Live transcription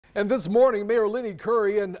And this morning, Mayor Lenny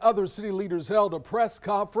Curry and other city leaders held a press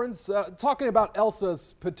conference talking about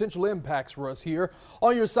Elsa's potential impacts for us here.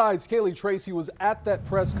 On your sides, Kaylee Tracy was at that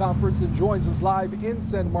press conference and joins us live in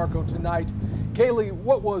San Marco tonight. Kaylee,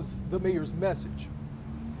 what was the mayor's message?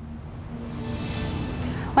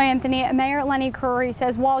 Well, Anthony, Mayor Lenny Curry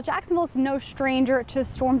says while Jacksonville is no stranger to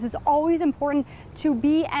storms, it's always important to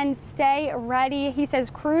be and stay ready. He says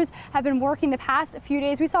crews have been working the past few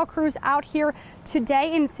days. We saw crews out here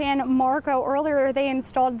today in San Marco. Earlier, they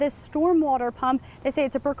installed this stormwater pump. They say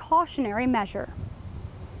it's a precautionary measure.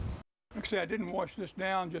 Actually, I didn't wash this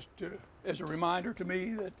down just as a reminder to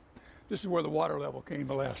me that this is where the water level came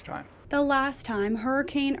the last time. The last time,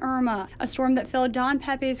 Hurricane Irma, a storm that filled Don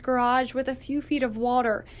Pepe's garage with a few feet of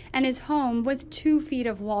water and his home with 2 feet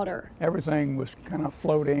of water. Everything was kind of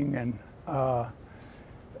floating and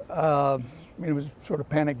it was sort of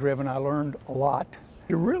panic driven. I learned a lot.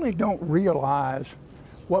 You really don't realize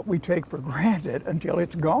what we take for granted until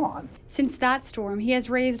it's gone. Since that storm, he has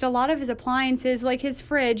raised a lot of his appliances, like his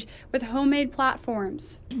fridge, with homemade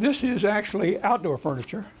platforms. This is actually outdoor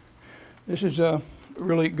furniture. This is a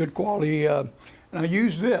really good quality, and I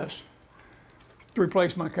use this to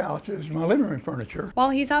replace my couches, my living room furniture.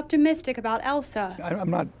 While he's optimistic about Elsa,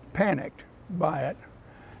 I'm not panicked by it.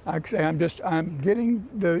 I'm getting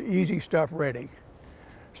the easy stuff ready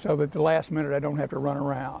so that the last minute I don't have to run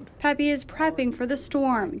around. Pepe is prepping for the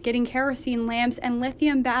storm, getting kerosene lamps and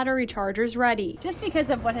lithium battery chargers ready. Just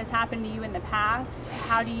because of what has happened to you in the past,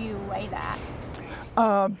 how do you weigh that?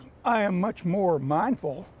 I am much more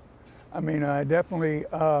mindful. I mean, I definitely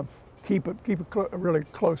keep a really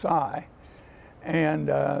close eye. And,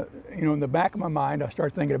 in the back of my mind, I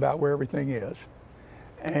start thinking about where everything is.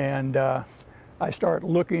 And I start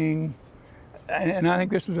looking, and I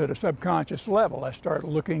think this is at a subconscious level, I start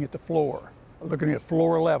looking at the floor, looking at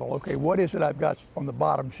floor level. Okay, what is it I've got on the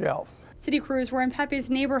bottom shelf? City crews were in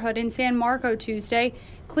Pepe's neighborhood in San Marco Tuesday,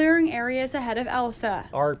 clearing areas ahead of Elsa.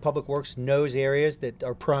 Our public works knows areas that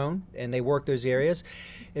are prone, and they work those areas.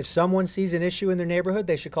 If someone sees an issue in their neighborhood,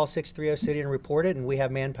 they should call 630 City and report it, and we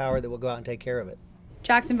have manpower that will go out and take care of it.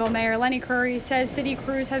 Jacksonville Mayor Lenny Curry says city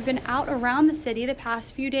crews have been out around the city the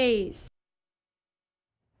past few days.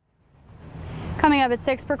 Coming up at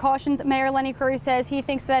 6, precautions Mayor Lenny Curry says he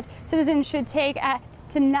thinks that citizens should take at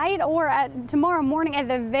tonight or at tomorrow morning at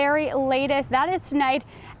the very latest. That is tonight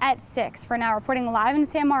at 6. For now, reporting live in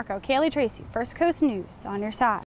San Marco, Kaylee Tracy, First Coast News, on your side.